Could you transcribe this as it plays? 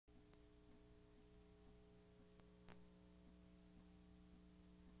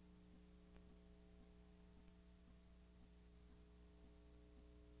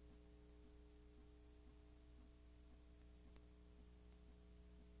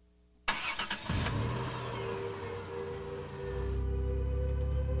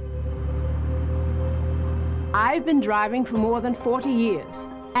I've been driving for more than 40 years,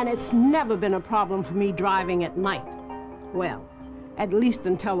 and it's never been a problem for me driving at night. Well, at least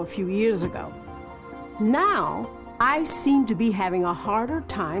until a few years ago. Now, I seem to be having a harder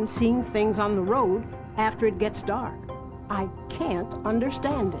time seeing things on the road after it gets dark. I can't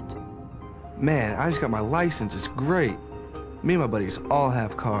understand it. Man, I just got my license. It's great. Me and my buddies all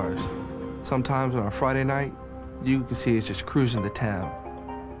have cars. Sometimes on a Friday night, you can see us just cruising the town.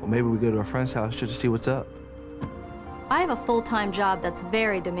 Or maybe we go to a friend's house just to see what's up. I have a full-time job that's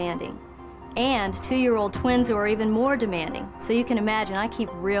very demanding, and 2-year-old twins who are even more demanding, so you can imagine I keep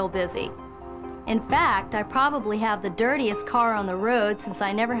real busy. In fact, I probably have the dirtiest car on the road since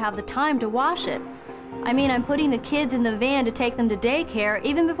I never have the time to wash it. I mean, I'm putting the kids in the van to take them to daycare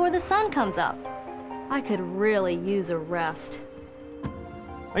even before the sun comes up. I could really use a rest.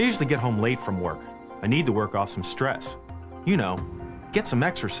 I usually get home late from work. I need to work off some stress. You know, get some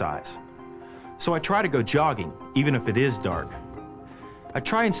exercise. So I try to go jogging, even if it is dark. I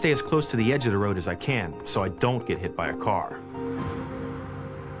try and stay as close to the edge of the road as I can, so I don't get hit by a car.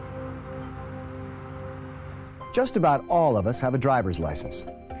 Just about all of us have a driver's license.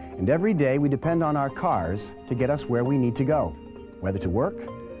 And every day we depend on our cars to get us where we need to go, whether to work,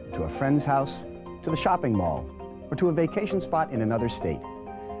 to a friend's house, to the shopping mall, or to a vacation spot in another state.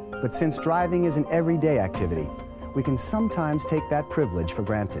 But since driving is an everyday activity, we can sometimes take that privilege for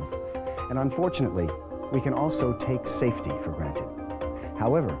granted. And unfortunately, we can also take safety for granted.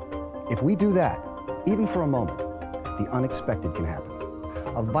 However, if we do that, even for a moment, the unexpected can happen.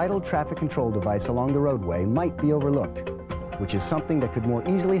 A vital traffic control device along the roadway might be overlooked, which is something that could more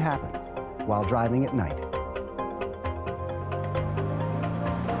easily happen while driving at night.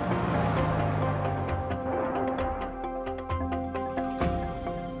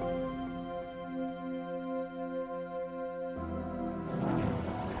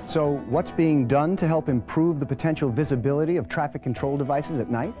 So what's being done to help improve the potential visibility of traffic control devices at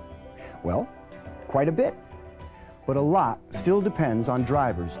night? Well, quite a bit. But a lot still depends on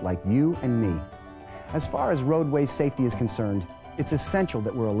drivers like you and me. As far as roadway safety is concerned, it's essential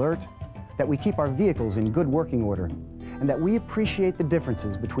that we're alert, that we keep our vehicles in good working order, and that we appreciate the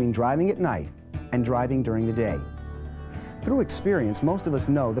differences between driving at night and driving during the day. Through experience, most of us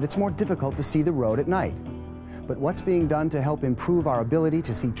know that it's more difficult to see the road at night. But what's being done to help improve our ability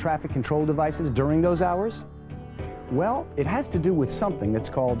to see traffic control devices during those hours? Well, it has to do with something that's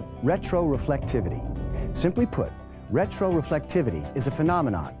called retroreflectivity. Simply put, retroreflectivity is a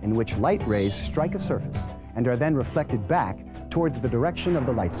phenomenon in which light rays strike a surface and are then reflected back towards the direction of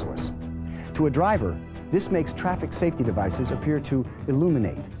the light source. To a driver, this makes traffic safety devices appear to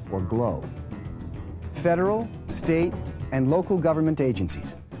illuminate or glow. Federal, state, and local government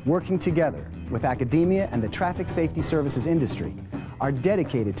agencies, working together with academia and the traffic safety services industry, are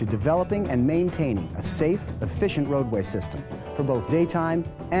dedicated to developing and maintaining a safe, efficient roadway system for both daytime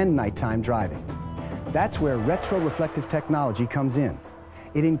and nighttime driving. That's where retroreflective technology comes in.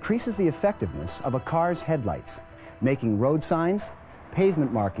 It increases the effectiveness of a car's headlights, making road signs,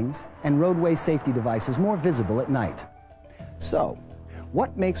 pavement markings, and roadway safety devices more visible at night. So,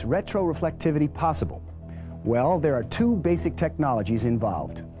 what makes retroreflectivity possible? Well, there are two basic technologies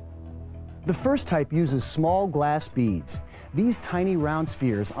involved. The first type uses small glass beads. These tiny round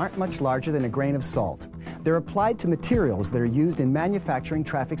spheres aren't much larger than a grain of salt. They're applied to materials that are used in manufacturing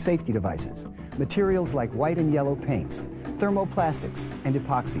traffic safety devices. Materials like white and yellow paints, thermoplastics, and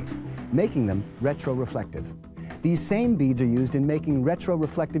epoxies, making them retroreflective. These same beads are used in making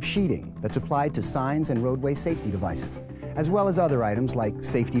retroreflective sheeting that's applied to signs and roadway safety devices, as well as other items like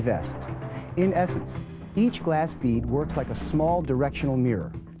safety vests. In essence, each glass bead works like a small directional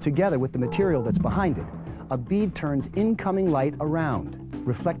mirror. Together with the material that's behind it, a bead turns incoming light around,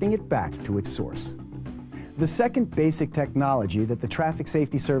 reflecting it back to its source. The second basic technology that the traffic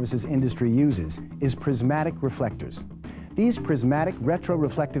safety services industry uses is prismatic reflectors. These prismatic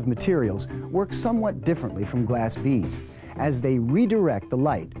retroreflective materials work somewhat differently from glass beads, as they redirect the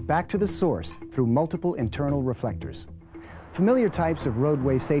light back to the source through multiple internal reflectors. Familiar types of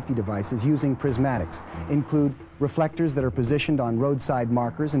roadway safety devices using prismatics include reflectors that are positioned on roadside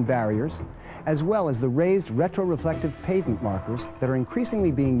markers and barriers, as well as the raised retroreflective pavement markers that are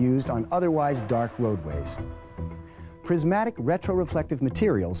increasingly being used on otherwise dark roadways. Prismatic retroreflective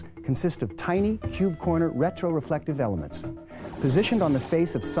materials consist of tiny cube corner retroreflective elements. Positioned on the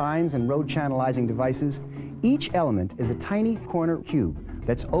face of signs and road channelizing devices, each element is a tiny corner cube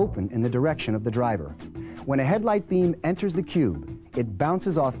that's open in the direction of the driver. When a headlight beam enters the cube, it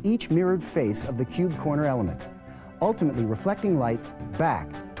bounces off each mirrored face of the cube corner element, ultimately reflecting light back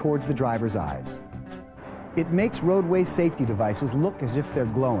towards the driver's eyes. It makes roadway safety devices look as if they're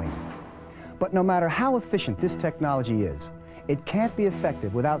glowing. But no matter how efficient this technology is, it can't be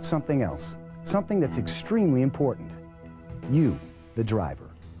effective without something else, something that's extremely important. You, the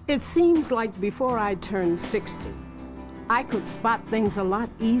driver. It seems like before I turned 60, I could spot things a lot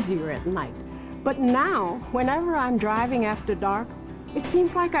easier at night. But now, whenever I'm driving after dark, it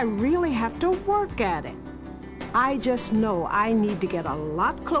seems like I really have to work at it. I just know I need to get a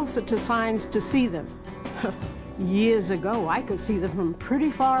lot closer to signs to see them. Years ago, I could see them from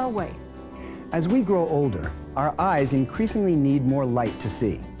pretty far away. As we grow older, our eyes increasingly need more light to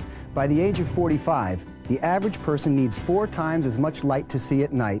see. By the age of 45, the average person needs 4 times as much light to see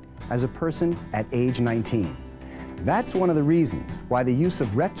at night as a person at age 19. That's one of the reasons why the use of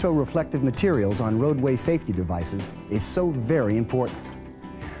retroreflective materials on roadway safety devices is so very important.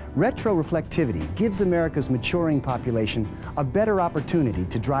 Retroreflectivity gives America's maturing population a better opportunity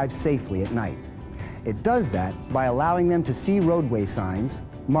to drive safely at night. It does that by allowing them to see roadway signs,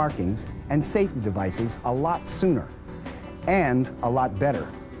 markings, and safety devices a lot sooner and a lot better.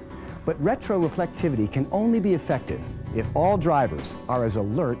 But retroreflectivity can only be effective if all drivers are as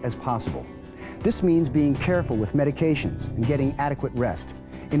alert as possible. This means being careful with medications and getting adequate rest,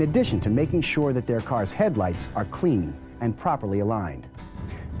 in addition to making sure that their car's headlights are clean and properly aligned.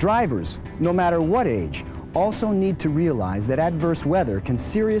 Drivers, no matter what age, also need to realize that adverse weather can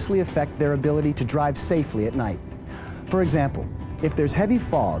seriously affect their ability to drive safely at night. For example, if there's heavy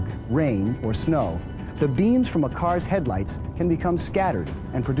fog, rain, or snow, the beams from a car's headlights can become scattered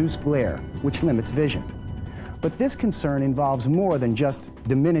and produce glare, which limits vision. But this concern involves more than just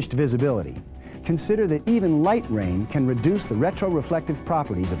diminished visibility. Consider that even light rain can reduce the retroreflective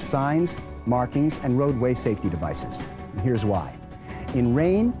properties of signs, markings, and roadway safety devices. And here's why. In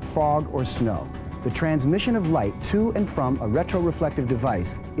rain, fog, or snow, the transmission of light to and from a retroreflective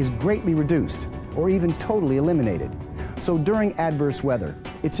device is greatly reduced, or even totally eliminated. So during adverse weather,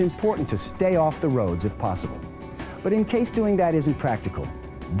 it's important to stay off the roads if possible. But in case doing that isn't practical,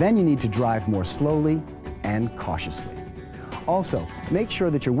 then you need to drive more slowly and cautiously. Also, make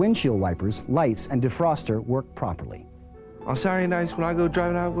sure that your windshield wipers, lights, and defroster work properly. On Saturday nights when I go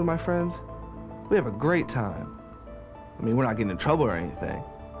driving out with my friends, we have a great time. I mean, we're not getting in trouble or anything.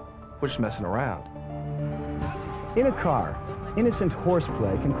 We're just messing around. In a car, innocent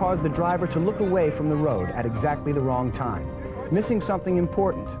horseplay can cause the driver to look away from the road at exactly the wrong time, missing something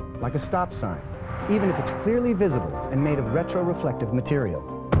important, like a stop sign, even if it's clearly visible and made of retroreflective material.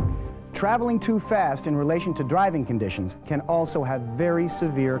 Traveling too fast in relation to driving conditions can also have very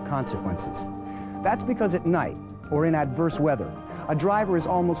severe consequences. That's because at night, or in adverse weather, a driver is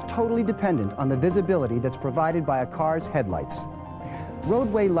almost totally dependent on the visibility that's provided by a car's headlights.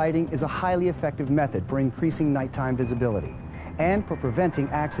 Roadway lighting is a highly effective method for increasing nighttime visibility and for preventing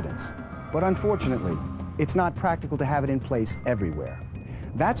accidents. But unfortunately, it's not practical to have it in place everywhere.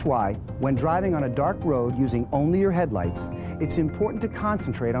 That's why, when driving on a dark road using only your headlights, it's important to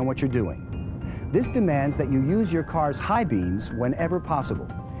concentrate on what you're doing. This demands that you use your car's high beams whenever possible,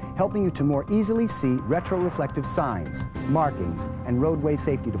 helping you to more easily see retroreflective signs, markings, and roadway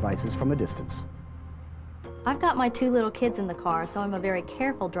safety devices from a distance. I've got my 2 little kids in the car, so I'm a very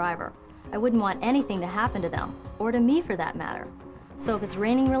careful driver. I wouldn't want anything to happen to them, or to me for that matter. So if it's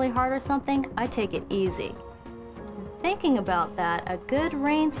raining really hard or something, I take it easy. Thinking about that, a good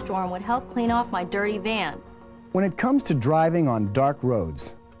rainstorm would help clean off my dirty van. When it comes to driving on dark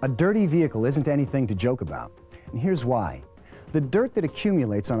roads, a dirty vehicle isn't anything to joke about. And here's why. The dirt that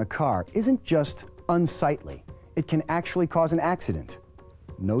accumulates on a car isn't just unsightly. It can actually cause an accident.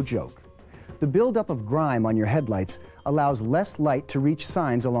 No joke. The buildup of grime on your headlights allows less light to reach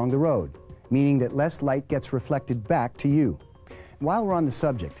signs along the road, meaning that less light gets reflected back to you. While we're on the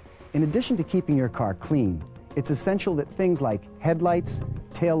subject, in addition to keeping your car clean, it's essential that things like headlights,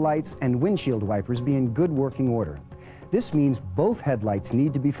 taillights, and windshield wipers be in good working order. This means both headlights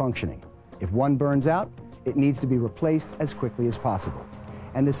need to be functioning. If one burns out, it needs to be replaced as quickly as possible.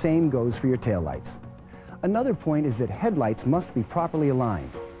 And the same goes for your taillights. Another point is that headlights must be properly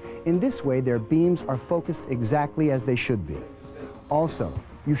aligned. In this way, their beams are focused exactly as they should be. Also,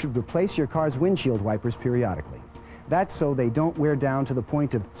 you should replace your car's windshield wipers periodically. That's so they don't wear down to the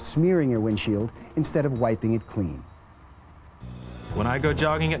point of smearing your windshield instead of wiping it clean. When I go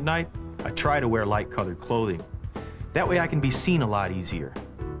jogging at night, I try to wear light-colored clothing. That way I can be seen a lot easier.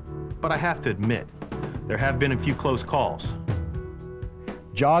 But I have to admit, there have been a few close calls.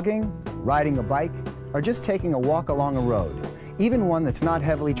 Jogging, riding a bike, or just taking a walk along a road, even one that's not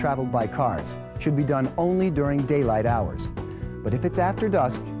heavily traveled by cars, should be done only during daylight hours. But if it's after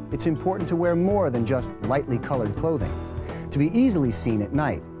dusk, it's important to wear more than just lightly colored clothing. To be easily seen at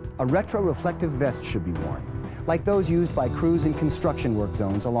night, a retroreflective vest should be worn, like those used by crews in construction work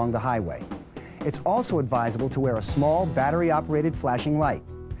zones along the highway. It's also advisable to wear a small battery-operated flashing light.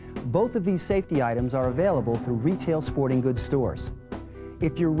 Both of these safety items are available through retail sporting goods stores.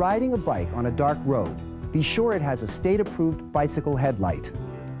 If you're riding a bike on a dark road, be sure it has a state-approved bicycle headlight.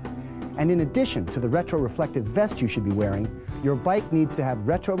 And in addition to the retroreflective vest you should be wearing, your bike needs to have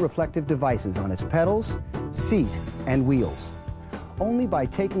retroreflective devices on its pedals, seat, and wheels. Only by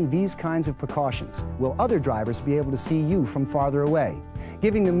taking these kinds of precautions will other drivers be able to see you from farther away,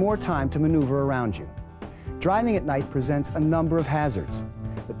 giving them more time to maneuver around you. Driving at night presents a number of hazards,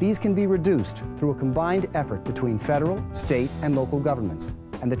 but these can be reduced through a combined effort between federal, state, and local governments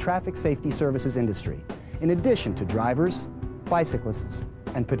and the traffic safety services industry, in addition to drivers, bicyclists,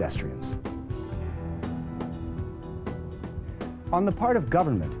 and pedestrians. On the part of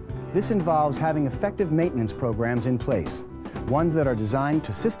government, this involves having effective maintenance programs in place, ones that are designed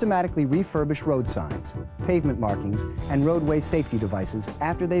to systematically refurbish road signs, pavement markings, and roadway safety devices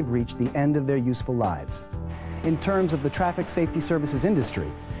after they've reached the end of their useful lives. In terms of the traffic safety services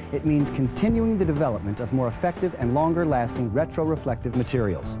industry, it means continuing the development of more effective and longer-lasting retroreflective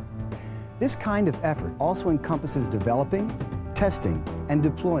materials. This kind of effort also encompasses developing, testing, and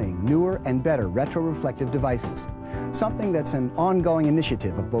deploying newer and better retroreflective devices, something that's an ongoing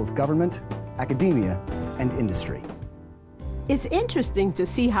initiative of both government, academia, and industry. It's interesting to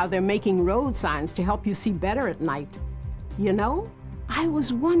see how they're making road signs to help you see better at night. You know, I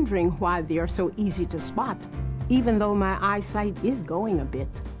was wondering why they are so easy to spot, even though my eyesight is going a bit.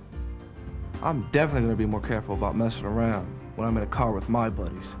 I'm definitely going to be more careful about messing around when I'm in a car with my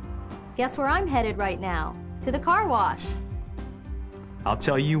buddies. Guess where I'm headed right now? To the car wash. I'll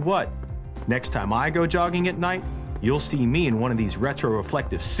tell you what, next time I go jogging at night, you'll see me in one of these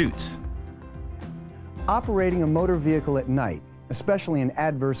retroreflective suits. Operating a motor vehicle at night, especially in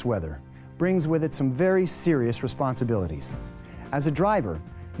adverse weather, brings with it some very serious responsibilities. As a driver,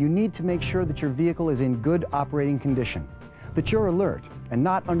 you need to make sure that your vehicle is in good operating condition, that you're alert and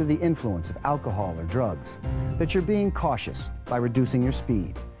not under the influence of alcohol or drugs, that you're being cautious by reducing your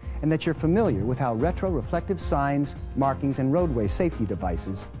speed, and that you're familiar with how retroreflective signs, markings, and roadway safety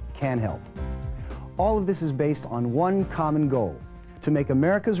devices can help. All of this is based on one common goal: to make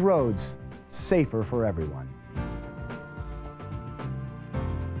America's roads safer for everyone.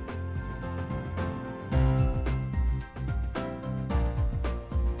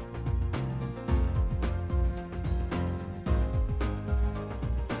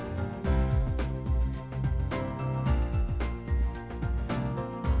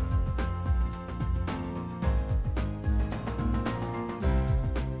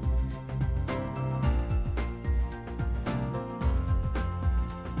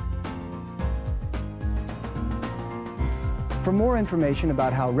 For more information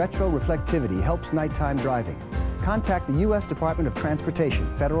about how retroreflectivity helps nighttime driving, contact the U.S. Department of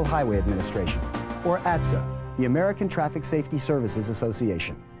Transportation, Federal Highway Administration, or ATSA, the American Traffic Safety Services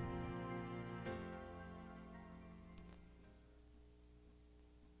Association.